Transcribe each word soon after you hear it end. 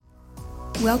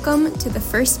Welcome to the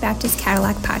First Baptist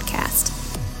Cadillac podcast.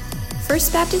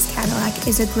 First Baptist Cadillac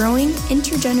is a growing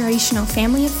intergenerational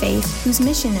family of faith whose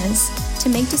mission is to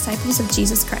make disciples of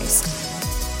Jesus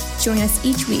Christ. Join us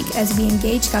each week as we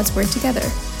engage God's Word together.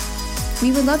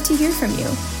 We would love to hear from you.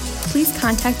 Please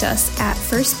contact us at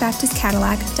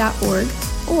firstbaptistcadillac.org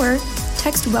or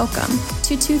text WELCOME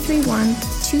to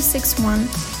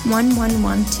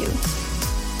 231-261-1112.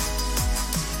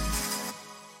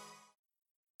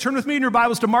 Turn with me in your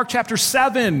Bibles to Mark chapter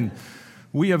 7.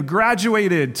 We have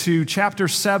graduated to chapter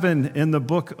 7 in the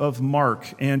book of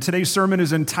Mark, and today's sermon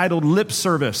is entitled Lip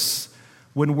Service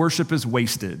When Worship is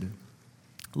Wasted.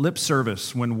 Lip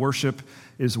service when worship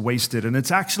is wasted. And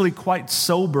it's actually quite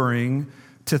sobering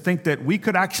to think that we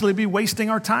could actually be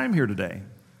wasting our time here today.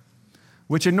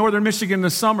 Which in northern Michigan in the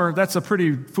summer, that's a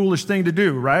pretty foolish thing to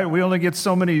do, right? We only get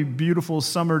so many beautiful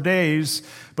summer days,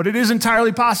 but it is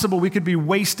entirely possible we could be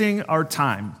wasting our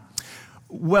time.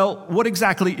 Well, what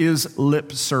exactly is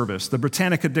lip service? The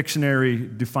Britannica Dictionary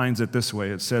defines it this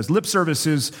way. It says, lip service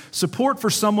is support for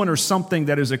someone or something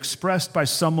that is expressed by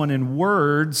someone in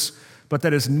words, but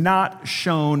that is not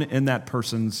shown in that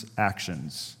person's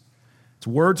actions. It's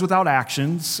words without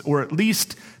actions, or at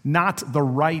least not the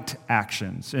right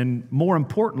actions. And more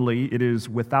importantly, it is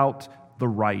without the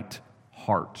right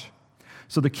heart.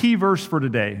 So the key verse for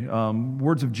today,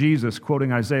 words of Jesus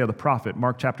quoting Isaiah the prophet,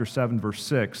 Mark chapter 7, verse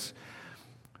 6.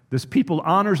 This people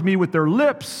honors me with their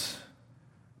lips,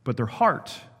 but their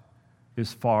heart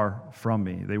is far from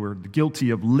me. They were guilty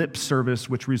of lip service,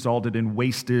 which resulted in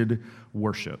wasted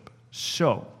worship.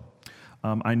 So,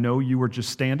 I know you were just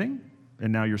standing,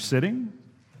 and now you're sitting,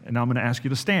 and now I'm going to ask you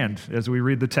to stand as we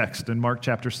read the text in Mark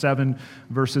chapter 7,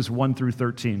 verses 1 through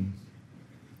 13.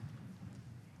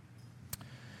 It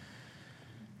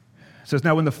says,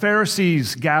 Now when the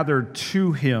Pharisees gathered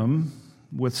to him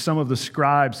with some of the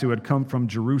scribes who had come from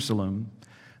Jerusalem,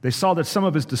 they saw that some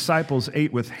of his disciples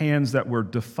ate with hands that were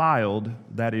defiled,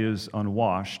 that is,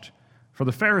 unwashed. For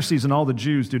the Pharisees and all the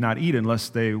Jews do not eat unless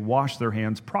they wash their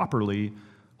hands properly,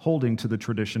 holding to the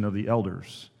tradition of the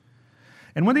elders.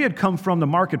 And when they had come from the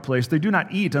marketplace, they do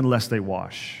not eat unless they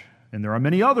wash. And there are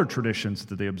many other traditions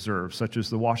that they observe, such as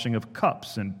the washing of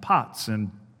cups and pots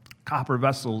and copper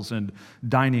vessels and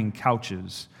dining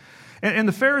couches. And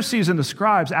the Pharisees and the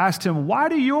scribes asked him, Why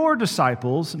do your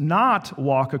disciples not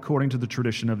walk according to the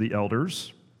tradition of the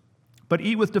elders, but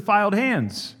eat with defiled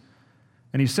hands?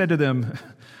 And he said to them,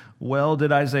 Well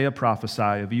did Isaiah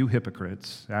prophesy of you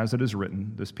hypocrites, as it is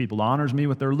written, This people honors me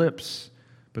with their lips,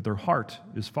 but their heart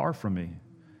is far from me.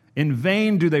 In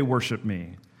vain do they worship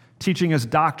me, teaching as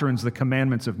doctrines the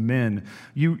commandments of men.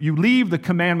 You leave the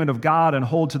commandment of God and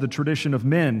hold to the tradition of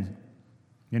men.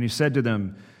 And he said to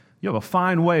them, You have a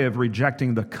fine way of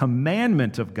rejecting the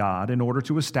commandment of God in order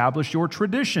to establish your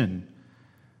tradition.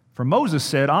 For Moses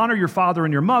said, Honor your father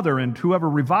and your mother, and whoever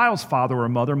reviles father or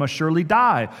mother must surely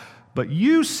die. But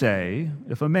you say,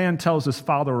 if a man tells his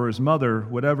father or his mother,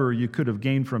 whatever you could have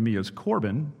gained from me is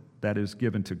Corban, that is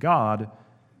given to God,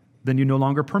 then you no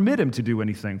longer permit him to do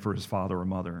anything for his father or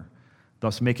mother,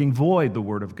 thus making void the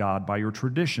word of God by your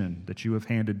tradition that you have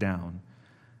handed down.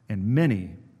 And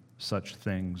many such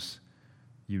things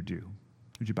you do.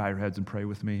 Would you bow your heads and pray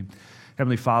with me?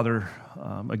 Heavenly Father,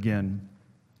 again,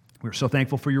 we're so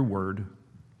thankful for your word.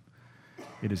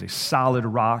 It is a solid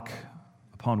rock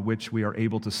upon which we are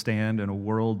able to stand in a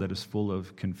world that is full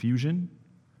of confusion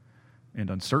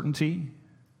and uncertainty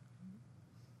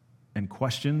and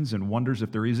questions and wonders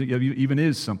if there even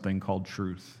is something called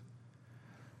truth.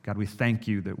 God, we thank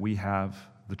you that we have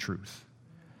the truth.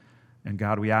 And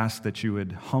God, we ask that you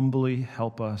would humbly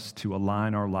help us to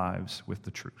align our lives with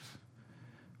the truth.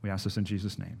 We ask this in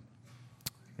Jesus' name.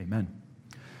 Amen.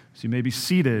 So you may be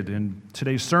seated. And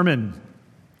today's sermon,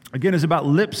 again, is about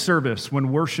lip service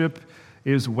when worship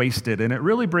is wasted. And it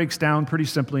really breaks down pretty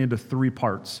simply into three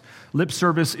parts. Lip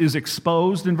service is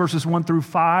exposed in verses 1 through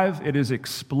 5. It is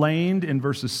explained in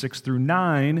verses 6 through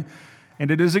 9.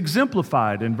 And it is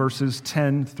exemplified in verses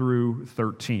 10 through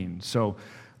 13. So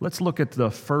let's look at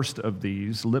the first of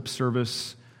these, lip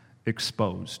service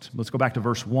exposed. Let's go back to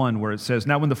verse 1 where it says,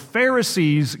 Now when the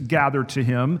Pharisees gathered to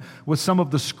him with some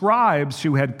of the scribes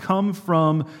who had come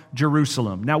from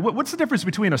Jerusalem. Now, what's the difference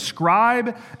between a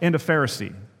scribe and a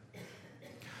Pharisee?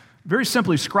 Very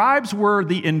simply, scribes were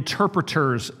the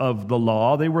interpreters of the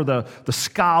law. They were the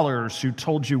scholars who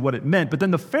told you what it meant. But then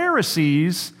the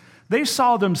Pharisees, they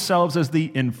saw themselves as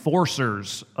the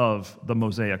enforcers of the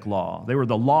Mosaic law. They were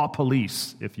the law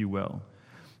police, if you will.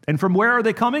 And from where are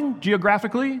they coming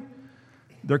geographically?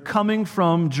 They're coming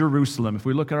from Jerusalem. If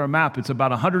we look at our map, it's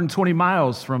about 120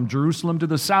 miles from Jerusalem to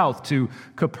the south to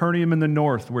Capernaum in the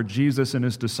north, where Jesus and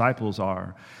his disciples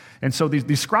are. And so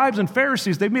these scribes and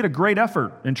Pharisees, they've made a great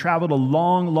effort and traveled a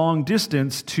long, long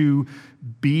distance to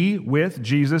be with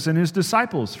Jesus and his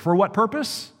disciples. For what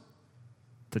purpose?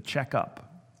 To check up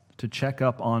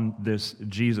on this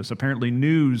Jesus. Apparently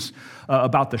news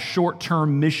about the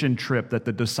short-term mission trip that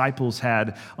the disciples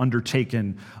had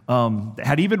undertaken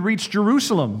had even reached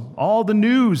Jerusalem. All the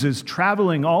news is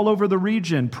traveling all over the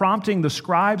region, prompting the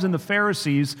scribes and the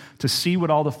Pharisees to see what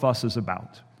all the fuss is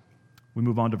about. We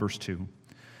move on to verse 2.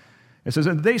 It says,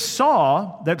 and they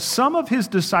saw that some of his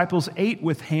disciples ate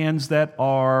with hands that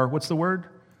are, what's the word?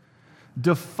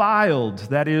 Defiled,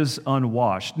 that is,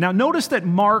 unwashed. Now, notice that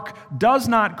Mark does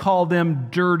not call them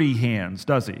dirty hands,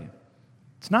 does he?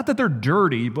 It's not that they're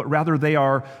dirty, but rather they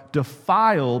are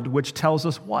defiled, which tells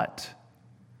us what?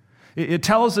 It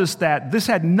tells us that this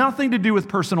had nothing to do with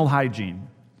personal hygiene.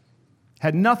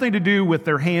 Had nothing to do with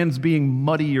their hands being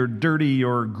muddy or dirty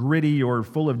or gritty or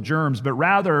full of germs, but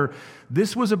rather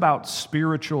this was about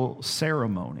spiritual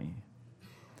ceremony.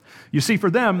 You see, for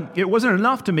them, it wasn't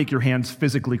enough to make your hands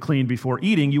physically clean before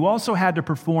eating. You also had to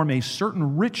perform a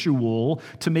certain ritual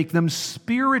to make them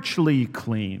spiritually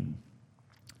clean.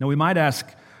 Now, we might ask,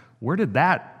 where did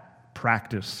that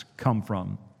practice come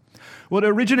from? Well, it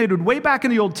originated way back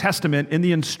in the Old Testament in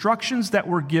the instructions that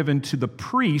were given to the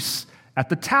priests at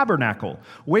the tabernacle,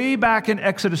 way back in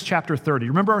Exodus chapter 30.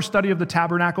 Remember our study of the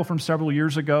tabernacle from several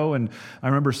years ago? And I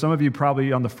remember some of you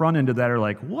probably on the front end of that are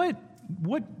like, what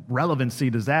relevancy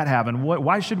does that have? And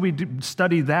why should we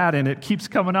study that? And it keeps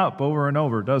coming up over and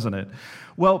over, doesn't it?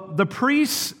 Well, the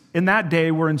priests in that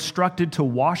day were instructed to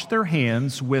wash their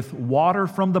hands with water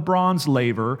from the bronze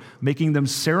laver, making them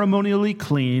ceremonially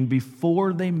clean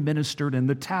before they ministered in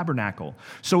the tabernacle.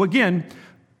 So again,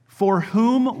 for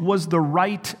whom was the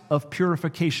rite of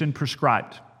purification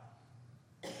prescribed?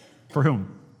 For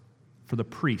whom? For the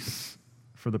priests.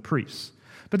 For the priests.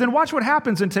 But then watch what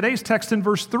happens in today's text in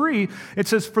verse 3. It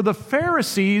says, for the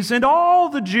Pharisees and all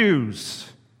the Jews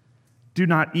do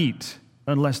not eat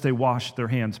unless they wash their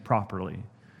hands properly.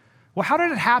 Well, how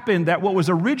did it happen that what was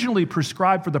originally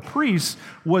prescribed for the priests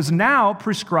was now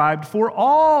prescribed for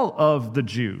all of the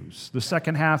Jews? The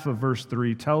second half of verse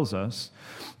 3 tells us,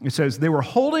 it says, they were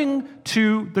holding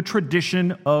to the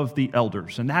tradition of the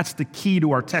elders. And that's the key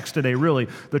to our text today, really,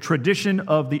 the tradition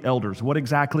of the elders. What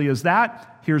exactly is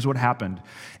that? Here's what happened.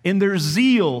 In their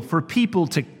zeal for people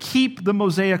to keep the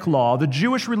Mosaic law, the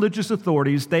Jewish religious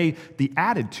authorities, they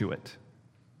added to it.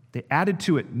 They added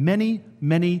to it many,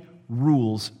 many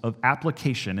rules of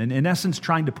application, and in essence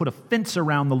trying to put a fence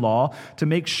around the law to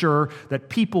make sure that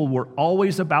people were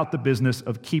always about the business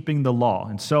of keeping the law.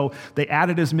 And so they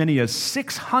added as many as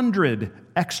 600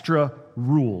 extra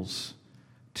rules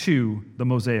to the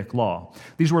Mosaic law.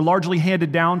 These were largely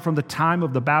handed down from the time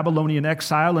of the Babylonian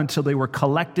exile until they were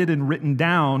collected and written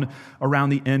down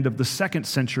around the end of the 2nd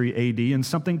century AD in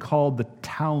something called the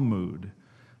Talmud.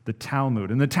 The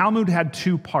Talmud. And the Talmud had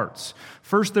two parts.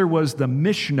 First, there was the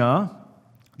Mishnah.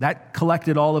 That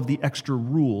collected all of the extra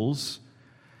rules.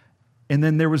 And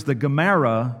then there was the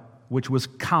Gemara, which was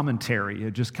commentary.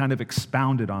 It just kind of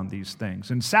expounded on these things.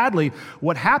 And sadly,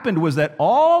 what happened was that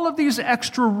all of these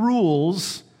extra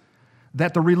rules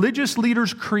that the religious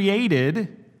leaders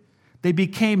created, they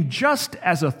became just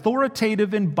as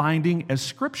authoritative and binding as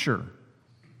Scripture.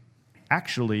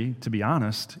 Actually, to be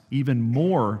honest, even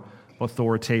more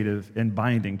authoritative and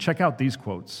binding. Check out these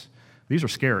quotes. These are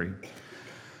scary.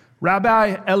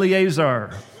 Rabbi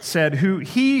Eliezer said,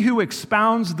 he who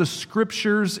expounds the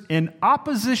Scriptures in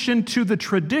opposition to the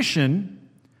tradition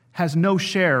has no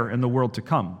share in the world to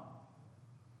come.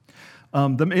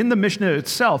 In the Mishnah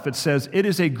itself, it says, it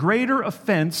is a greater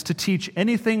offense to teach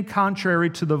anything contrary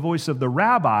to the voice of the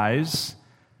rabbis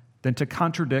than to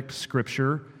contradict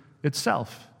Scripture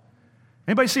itself.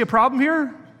 Anybody see a problem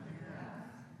here?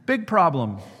 Big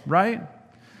problem, right?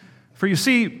 For you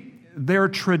see, their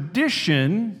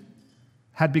tradition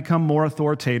had become more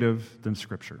authoritative than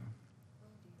Scripture.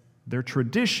 Their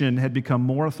tradition had become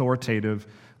more authoritative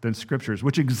than Scriptures,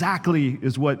 which exactly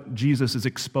is what Jesus is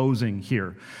exposing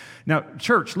here. Now,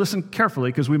 church, listen carefully,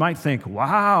 because we might think,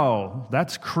 wow,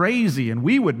 that's crazy, and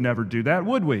we would never do that,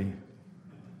 would we?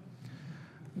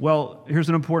 Well, here's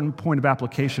an important point of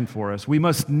application for us. We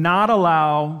must not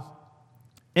allow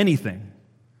anything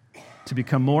to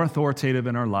become more authoritative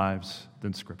in our lives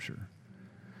than Scripture.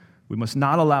 We must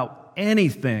not allow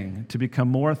anything to become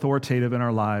more authoritative in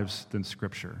our lives than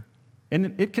Scripture.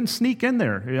 And it can sneak in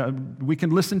there. We can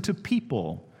listen to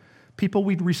people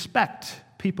we respect,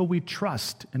 people we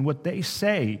trust and what they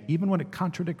say, even when it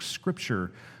contradicts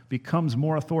Scripture, becomes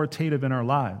more authoritative in our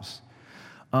lives.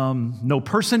 No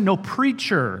person, no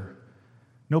preacher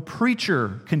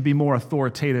can be more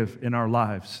authoritative in our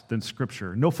lives than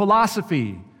Scripture. No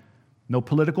philosophy, no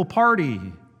political party,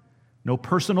 no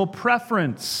personal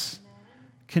preference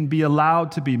can be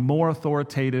allowed to be more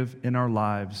authoritative in our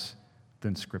lives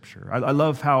than Scripture. I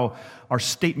love how our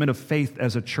statement of faith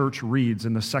as a church reads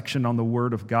in the section on the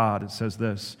Word of God. It says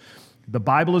this: the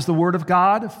Bible is the Word of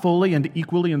God, fully and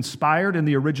equally inspired in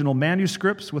the original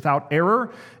manuscripts, without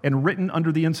error, and written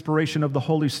under the inspiration of the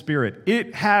Holy Spirit.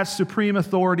 It has supreme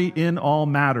authority in all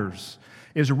matters,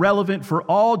 is relevant for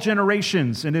all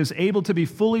generations, and is able to be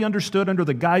fully understood under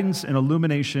the guidance and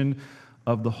illumination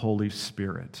of the Holy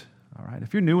Spirit. All right,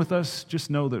 if you're new with us, just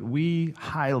know that we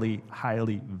highly,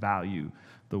 highly value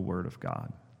the Word of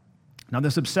God. Now,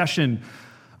 this obsession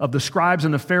of the scribes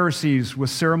and the Pharisees with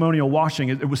ceremonial washing,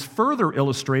 it was further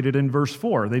illustrated in verse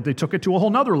 4. They took it to a whole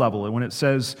nother level when it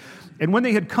says, "And when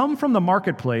they had come from the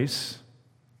marketplace,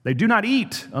 they do not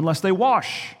eat unless they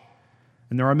wash.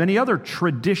 And there are many other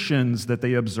traditions that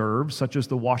they observe, such as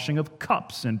the washing of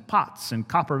cups and pots and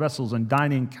copper vessels and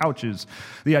dining couches."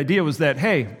 The idea was that,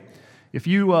 hey, if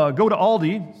you go to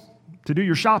Aldi to do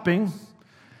your shopping,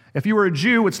 if you were a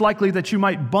Jew, it's likely that you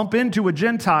might bump into a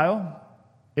Gentile.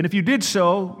 And if you did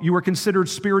so, you were considered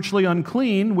spiritually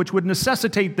unclean, which would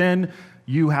necessitate then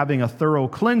you having a thorough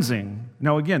cleansing.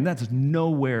 Now, again, that's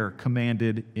nowhere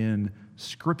commanded in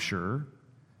Scripture,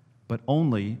 but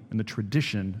only in the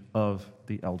tradition of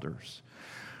the elders.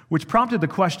 Which prompted the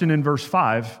question in verse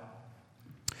 5.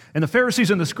 And the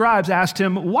Pharisees and the scribes asked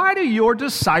him, "Why do your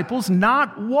disciples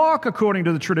not walk according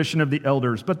to the tradition of the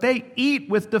elders, but they eat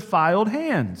with defiled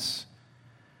hands?"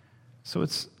 So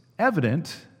it's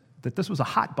evident that this was a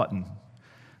hot button.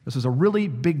 This was a really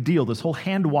big deal. This whole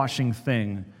hand-washing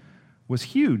thing was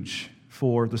huge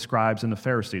for the scribes and the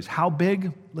Pharisees. How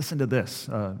big? Listen to this.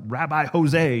 Rabbi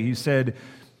Jose, he said,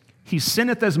 "He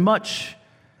sinneth as much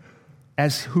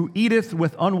as who eateth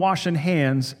with unwashen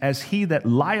hands as he that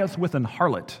lieth with an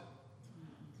harlot."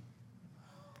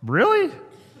 Really?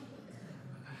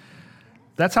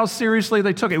 That's how seriously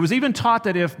they took it. It was even taught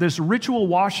that if this ritual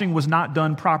washing was not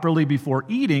done properly before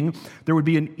eating, there would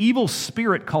be an evil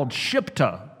spirit called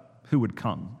Shipta who would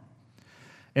come.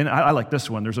 And I like this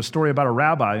one. There's a story about a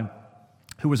rabbi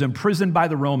who was imprisoned by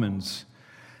the Romans,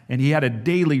 and he had a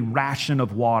daily ration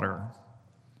of water.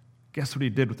 Guess what he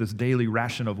did with this daily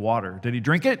ration of water? Did he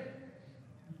drink it?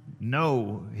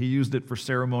 No, he used it for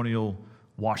ceremonial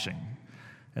washing.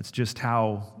 That's just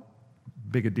how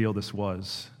big a deal this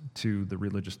was to the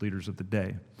religious leaders of the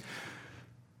day.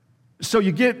 So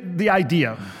you get the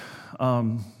idea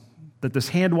that this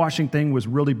hand-washing thing was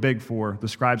really big for the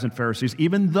scribes and Pharisees,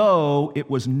 even though it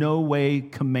was no way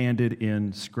commanded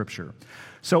in Scripture.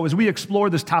 So as we explore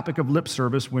this topic of lip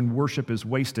service when worship is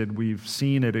wasted, we've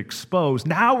seen it exposed.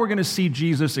 Now we're going to see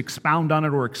Jesus expound on it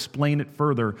or explain it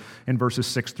further in verses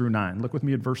 6 through 9. Look with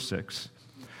me at verse 6.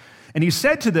 "And he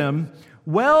said to them,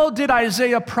 Well did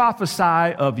Isaiah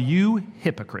prophesy of you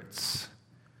hypocrites."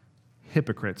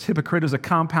 Hypocrites. Hypocrite is a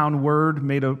compound word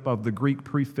made up of the Greek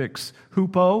prefix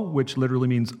hupo, which literally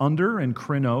means under, and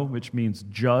krino, which means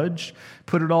judge.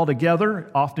 Put it all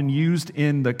together, often used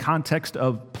in the context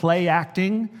of play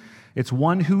acting. It's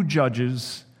one who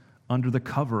judges under the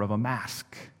cover of a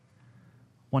mask.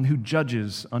 One who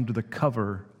judges under the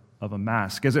cover of a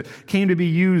mask. As it came to be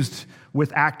used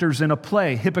with actors in a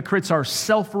play, hypocrites are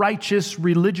self-righteous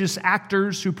religious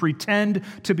actors who pretend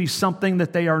to be something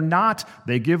that they are not.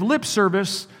 They give lip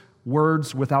service,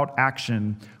 words without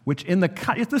action, which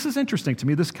this is interesting to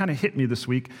me, this kind of hit me this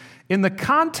week, in the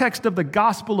context of the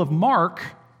Gospel of Mark,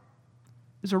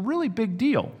 is a really big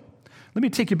deal. Let me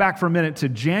take you back for a minute to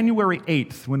January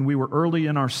 8th, when we were early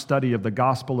in our study of the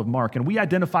Gospel of Mark, and we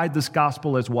identified this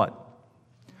gospel as what?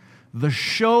 The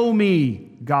show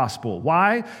me gospel.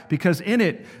 Why? Because in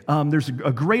it, there's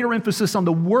a greater emphasis on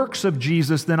the works of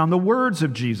Jesus than on the words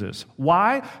of Jesus.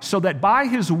 Why? So that by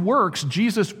his works,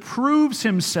 Jesus proves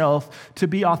himself to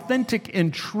be authentic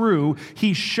and true.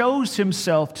 He shows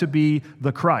himself to be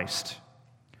the Christ.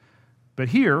 But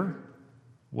here,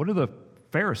 what do the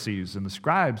Pharisees and the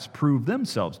scribes prove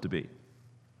themselves to be?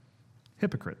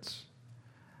 Hypocrites.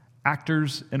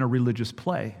 Actors in a religious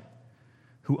play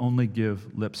who only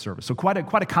give lip service. So quite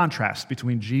a contrast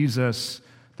between Jesus,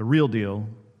 the real deal,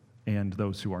 and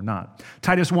those who are not.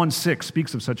 Titus 1:6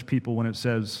 speaks of such people when it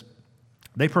says,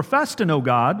 "They profess to know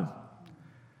God,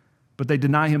 but they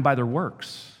deny him by their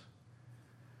works.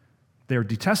 They are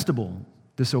detestable,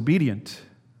 disobedient,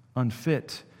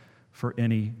 unfit for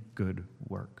any good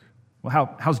work."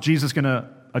 Well, how's Jesus going to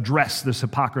address this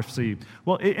hypocrisy?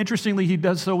 Well, interestingly, he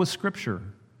does so with Scripture.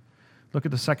 Look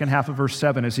at the second half of verse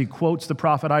 7 as he quotes the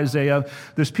prophet Isaiah.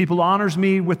 "This people honors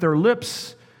me with their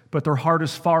lips, but their heart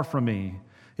is far from me.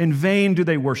 In vain do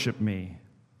they worship me."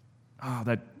 Oh,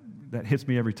 that hits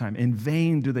me every time. In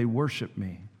vain do they worship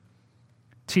me,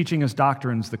 teaching as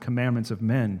doctrines the commandments of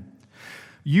men.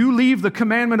 You leave the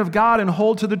commandment of God and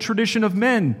hold to the tradition of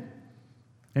men.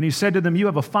 And he said to them, you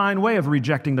have a fine way of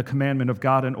rejecting the commandment of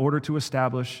God in order to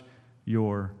establish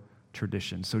your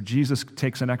tradition. So Jesus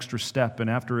takes an extra step, and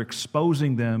after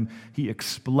exposing them, he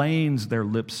explains their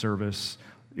lip service,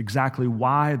 exactly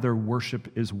why their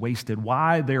worship is wasted,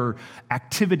 why their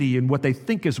activity and what they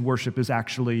think is worship is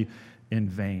actually in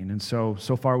vain. And so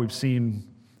far we've seen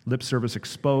lip service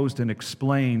exposed and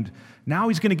explained. Now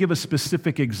he's going to give a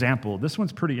specific example. This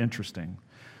one's pretty interesting.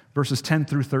 Verses 10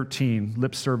 through 13,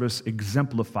 lip service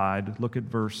exemplified. Look at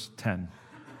verse 10.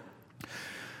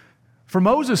 For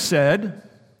Moses said,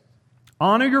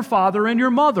 honor your father and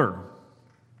your mother,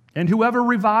 and whoever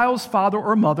reviles father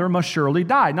or mother must surely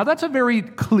die. Now that's a very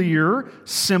clear,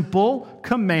 simple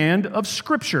command of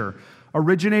Scripture,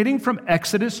 originating from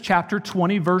Exodus chapter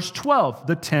 20, verse 12,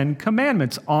 the 10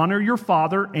 commandments. Honor your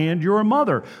father and your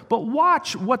mother. But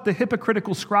watch what the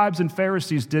hypocritical scribes and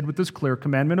Pharisees did with this clear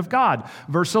commandment of God.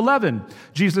 Verse 11,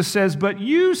 Jesus says, but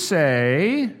you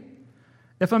say,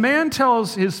 if a man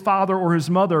tells his father or his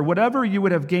mother, whatever you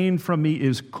would have gained from me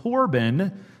is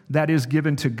Corban, that is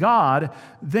given to God,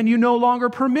 then you no longer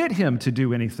permit him to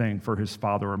do anything for his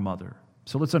father or mother.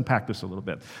 So let's unpack this a little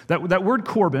bit. That word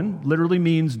Corban literally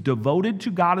means devoted to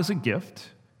God as a gift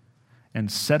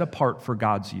and set apart for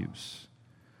God's use.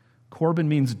 Corban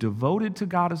means devoted to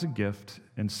God as a gift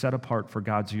and set apart for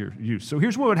God's use. So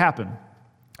here's what would happen.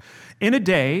 In a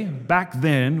day back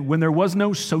then when there was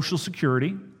no Social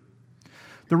Security,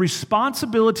 the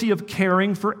responsibility of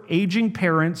caring for aging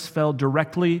parents fell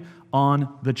directly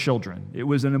on the children. It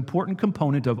was an important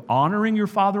component of honoring your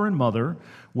father and mother,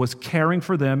 was caring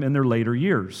for them in their later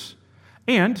years.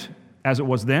 And, as it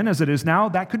was then, as it is now,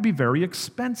 that could be very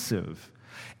expensive.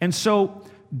 And so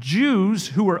Jews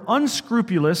who were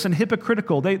unscrupulous and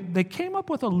hypocritical, they came up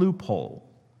with a loophole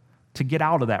to get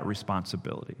out of that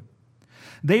responsibility.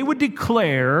 They would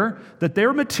declare that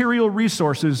their material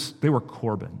resources, they were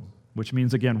Corban, which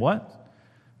means, again, what?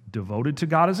 Devoted to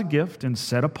God as a gift and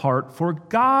set apart for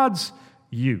God's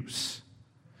use.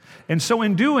 And so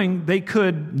in doing, they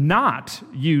could not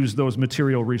use those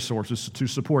material resources to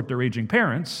support their aging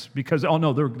parents because, oh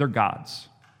no, they're God's.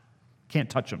 Can't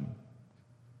touch them.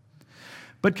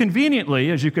 But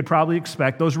conveniently, as you could probably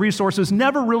expect, those resources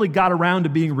never really got around to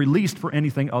being released for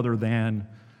anything other than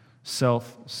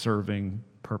self-serving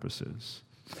purposes.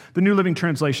 The New Living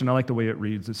Translation, I like the way it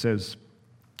reads. It says,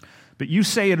 but you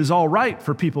say it is all right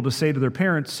for people to say to their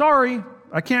parents, sorry,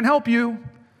 I can't help you,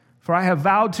 for I have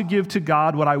vowed to give to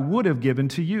God what I would have given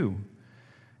to you.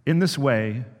 In this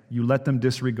way, you let them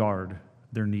disregard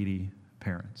their needy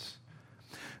parents.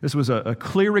 This was a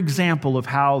clear example of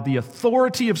how the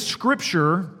authority of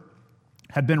Scripture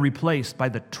had been replaced by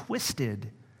the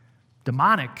twisted,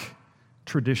 demonic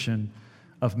tradition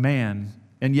of man,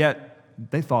 and yet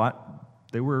they thought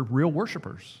they were real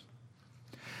worshipers.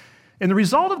 And the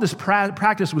result of this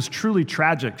practice was truly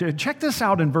tragic. Check this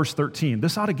out in verse 13.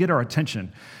 This ought to get our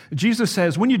attention. Jesus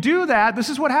says, when you do that, this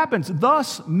is what happens,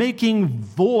 thus making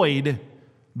void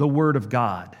the word of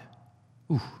God.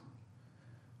 Ooh.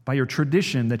 By your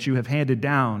tradition that you have handed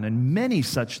down, and many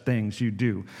such things you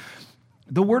do.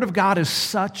 The word of God is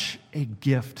such a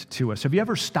gift to us. Have you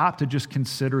ever stopped to just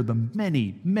consider the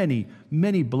many, many,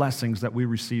 many blessings that we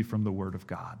receive from the word of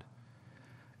God?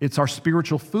 It's our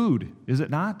spiritual food, is it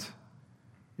not?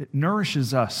 It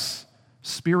nourishes us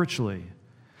spiritually.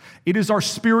 It is our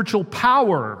spiritual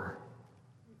power.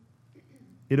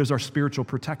 It is our spiritual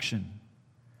protection.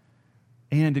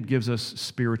 And it gives us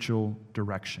spiritual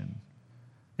direction.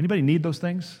 Anybody need those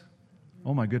things?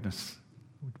 Oh my goodness.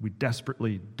 We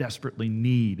desperately, desperately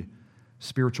need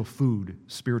spiritual food,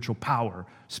 spiritual power,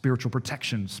 spiritual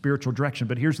protection, spiritual direction.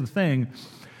 But here's the thing.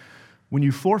 When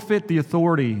you forfeit the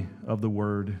authority of the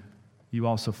word, you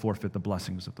also forfeit the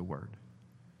blessings of the word.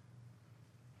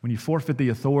 When you forfeit the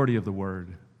authority of the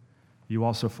word, you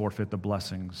also forfeit the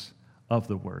blessings of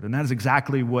the word. And that is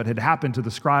exactly what had happened to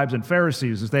the scribes and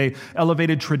Pharisees as they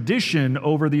elevated tradition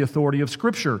over the authority of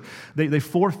Scripture. They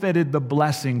forfeited the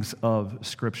blessings of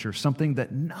Scripture, something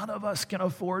that none of us can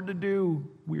afford to do.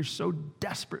 We're so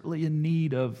desperately in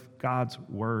need of God's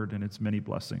word and its many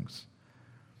blessings.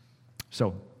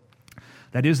 So,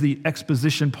 That is the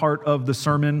exposition part of the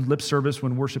sermon, lip service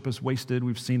when worship is wasted.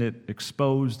 We've seen it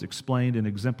exposed, explained, and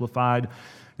exemplified.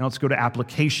 Now let's go to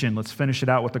application. Let's finish it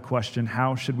out with the question,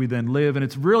 how should we then live? And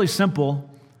it's really simple.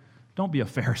 Don't be a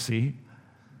Pharisee.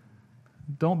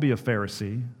 Don't be a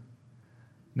Pharisee.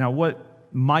 Now, what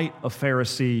might a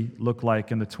Pharisee look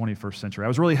like in the 21st century? I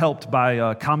was really helped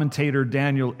by commentator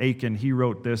Daniel Aiken. He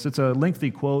wrote this. It's a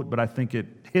lengthy quote, but I think it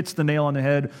hits the nail on the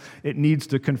head. It needs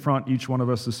to confront each one of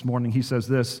us this morning. He says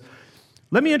this,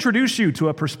 "Let me introduce you to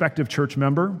a prospective church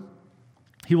member.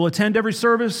 He will attend every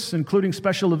service, including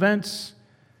special events.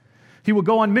 He will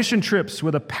go on mission trips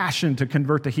with a passion to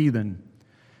convert the heathen.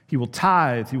 He will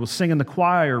tithe, he will sing in the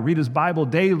choir, read his Bible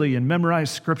daily, and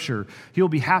memorize Scripture. He will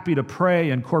be happy to pray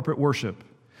in corporate worship.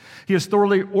 He is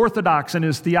thoroughly orthodox in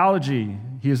his theology.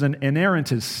 He is an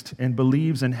inerrantist and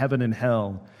believes in heaven and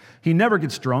hell. He never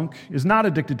gets drunk, is not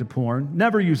addicted to porn,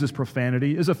 never uses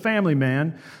profanity, is a family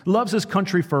man, loves his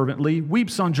country fervently,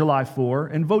 weeps on July 4,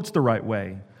 and votes the right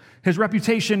way. His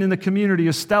reputation in the community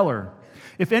is stellar.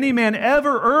 If any man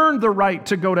ever earned the right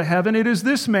to go to heaven, it is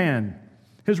this man.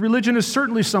 His religion is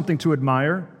certainly something to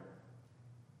admire.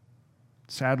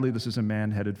 Sadly, this is a man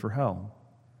headed for hell."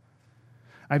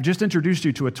 I've just introduced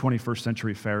you to a 21st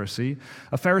century Pharisee.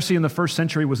 A Pharisee in the first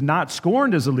century was not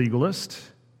scorned as a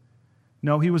legalist.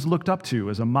 No, he was looked up to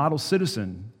as a model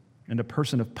citizen and a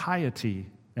person of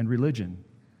piety and religion.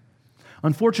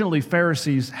 Unfortunately,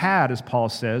 Pharisees had, as Paul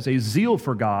says, a zeal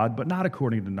for God, but not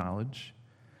according to knowledge.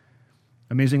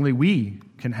 Amazingly, we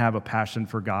can have a passion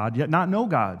for God, yet not know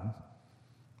God.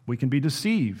 We can be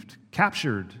deceived,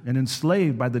 captured, and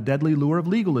enslaved by the deadly lure of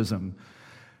legalism.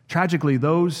 Tragically,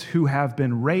 those who have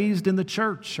been raised in the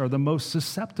church are the most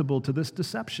susceptible to this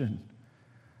deception.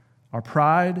 Our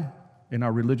pride in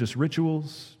our religious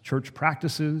rituals, church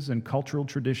practices, and cultural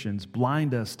traditions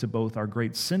blind us to both our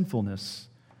great sinfulness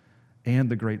and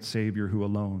the great Savior who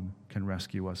alone can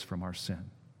rescue us from our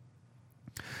sin.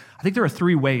 I think there are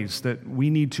three ways that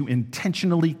we need to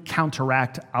intentionally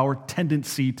counteract our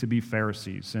tendency to be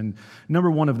Pharisees. And number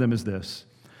one of them is this: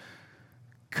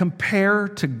 compare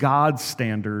to God's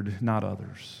standard, not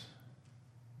others.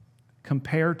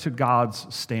 Compare to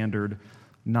God's standard,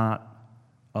 not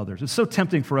others. It's so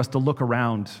tempting for us to look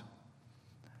around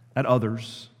at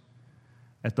others,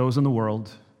 at those in the world,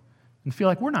 and feel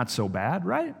like we're not so bad,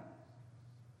 right?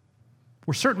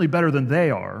 We're certainly better than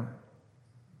they are.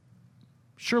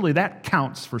 Surely that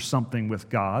counts for something with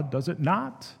God, does it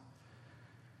not?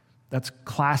 That's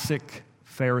classic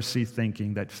Pharisee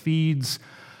thinking that feeds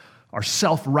our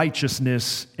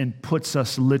self-righteousness and puts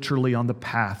us literally on the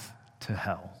path to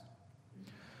hell.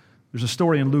 There's a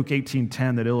story in Luke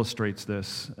 18:10 that illustrates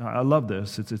this. I love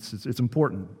this. It's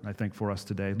important, I think, for us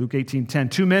today. Luke 18:10,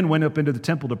 2 men went up into the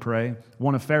temple to pray,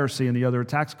 one a Pharisee and the other a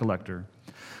tax collector.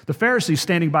 The Pharisee,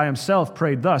 standing by himself,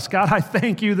 prayed thus: "God, I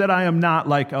thank you that I am not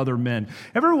like other men."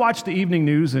 Ever watched the evening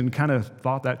news and kind of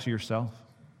thought that to yourself?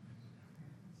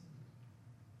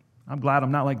 I'm glad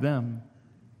I'm not like them.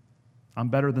 I'm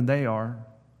better than they are.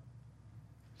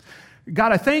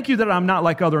 God, I thank you that I'm not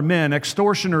like other men,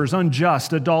 extortioners,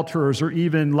 unjust, adulterers, or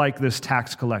even like this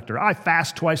tax collector. I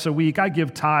fast twice a week. I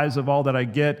give tithes of all that I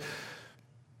get.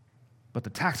 But the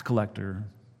tax collector,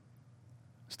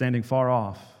 standing far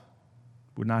off,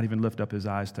 would not even lift up his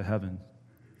eyes to heaven,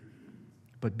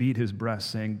 but beat his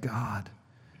breast, saying, "God,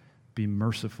 be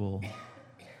merciful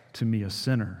to me, a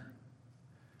sinner."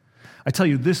 I tell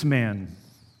you, this man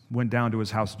went down to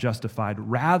his house justified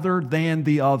rather than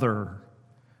the other.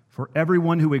 For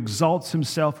everyone who exalts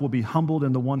himself will be humbled,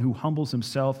 and the one who humbles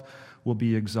himself will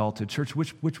be exalted. Church,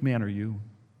 which man are you?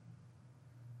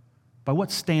 By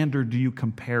what standard do you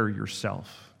compare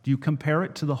yourself? Do you compare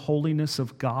it to the holiness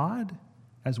of God,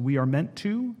 as we are meant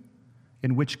to?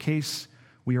 In which case,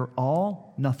 we are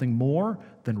all nothing more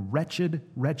than wretched,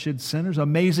 wretched sinners.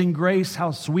 Amazing grace,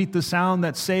 how sweet the sound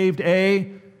that saved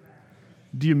a...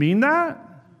 Do you mean that?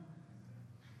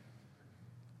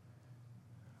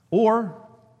 Or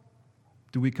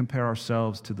do we compare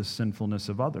ourselves to the sinfulness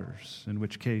of others, in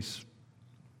which case,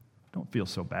 don't feel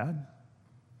so bad?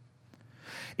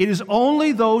 It is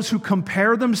only those who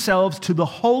compare themselves to the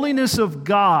holiness of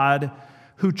God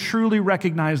who truly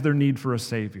recognize their need for a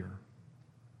Savior.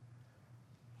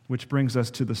 Which brings us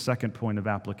to the second point of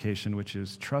application, which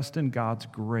is trust in God's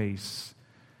grace,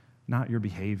 not your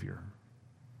behavior.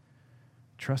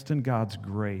 Trust in God's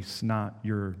grace, not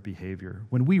your behavior.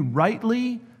 When we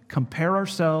rightly compare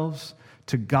ourselves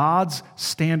to God's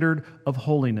standard of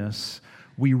holiness,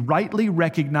 we rightly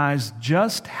recognize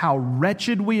just how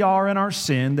wretched we are in our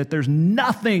sin, that there's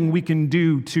nothing we can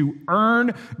do to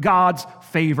earn God's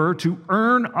favor, to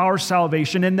earn our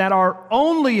salvation, and that our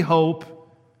only hope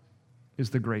is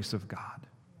the grace of God.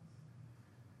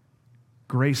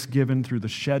 Grace given through the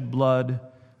shed blood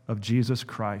of Jesus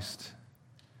Christ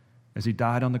as he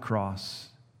died on the cross,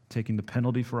 taking the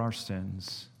penalty for our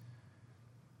sins.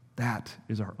 That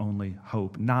is our only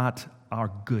hope, not our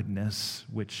goodness,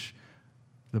 which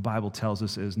the Bible tells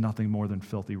us is nothing more than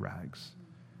filthy rags.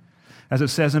 As it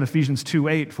says in Ephesians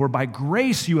 2:8, for by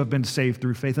grace you have been saved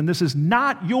through faith, and this is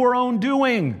not your own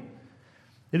doing.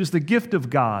 It is the gift of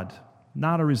God,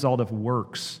 not a result of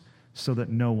works, so that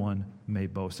no one may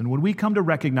boast. And when we come to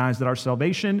recognize that our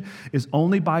salvation is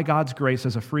only by God's grace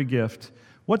as a free gift,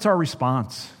 what's our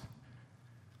response?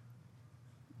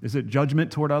 Is it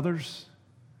judgment toward others?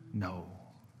 No.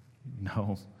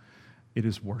 It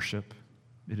is worship.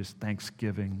 It is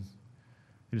thanksgiving.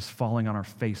 It is falling on our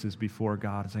faces before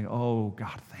God and saying, oh,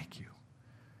 God, thank you.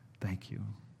 Thank you.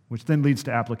 Which then leads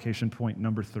to application point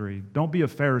number 3. Don't be a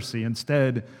Pharisee.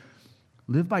 Instead,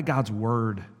 live by God's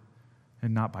word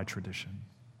and not by tradition.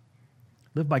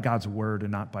 Live by God's word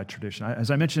and not by tradition. As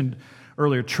I mentioned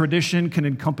earlier, tradition can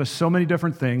encompass so many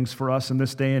different things for us in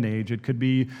this day and age. It could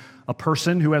be a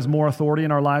person who has more authority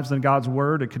in our lives than God's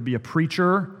word. It could be a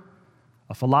preacher,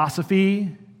 a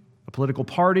philosophy, a political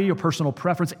party, a personal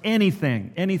preference,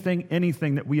 anything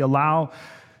that we allow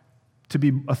to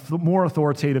be more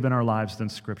authoritative in our lives than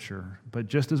Scripture. But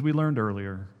just as we learned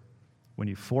earlier, when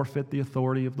you forfeit the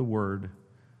authority of the Word,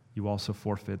 you also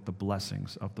forfeit the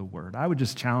blessings of the Word. I would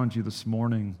just challenge you this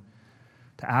morning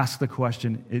to ask the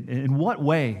question, in what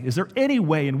way, is there any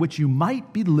way in which you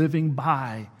might be living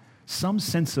by some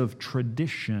sense of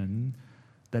tradition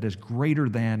that is greater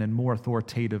than and more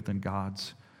authoritative than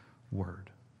God's Word?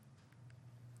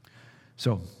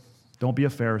 So, don't be a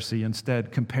Pharisee.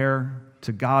 Instead, compare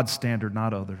to God's standard,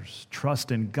 not others.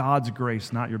 Trust in God's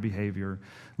grace, not your behavior.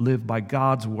 Live by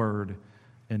God's word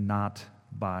and not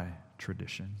by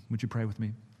tradition. Would you pray with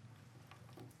me?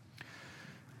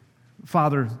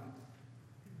 Father,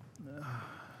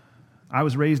 I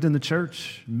was raised in the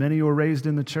church. Many were raised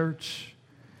in the church.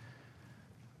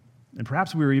 And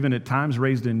perhaps we were even at times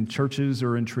raised in churches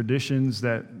or in traditions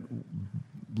that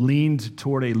leaned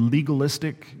toward a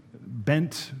legalistic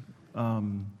bent,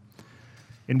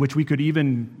 in which we could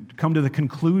even come to the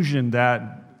conclusion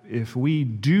that if we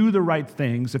do the right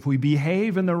things, if we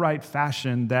behave in the right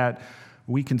fashion, that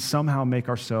we can somehow make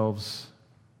ourselves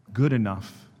good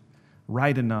enough,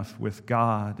 right enough with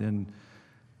God, and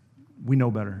we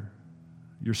know better.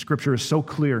 Your scripture is so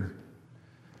clear.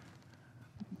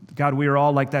 God, we are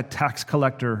all like that tax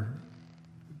collector,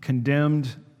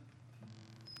 condemned,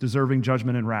 deserving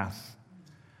judgment and wrath.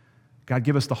 God,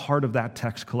 give us the heart of that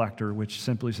tax collector, which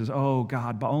simply says, oh,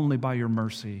 God, but only by your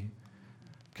mercy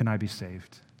can I be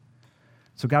saved.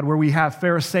 So, God, where we have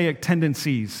Pharisaic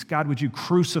tendencies, God, would you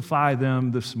crucify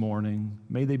them this morning?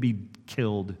 May they be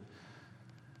killed.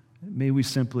 May we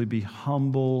simply be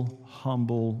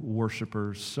humble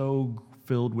worshipers, so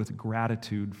filled with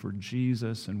gratitude for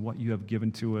Jesus and what you have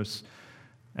given to us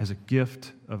as a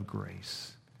gift of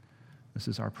grace. This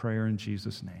is our prayer in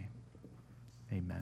Jesus' name. Amen.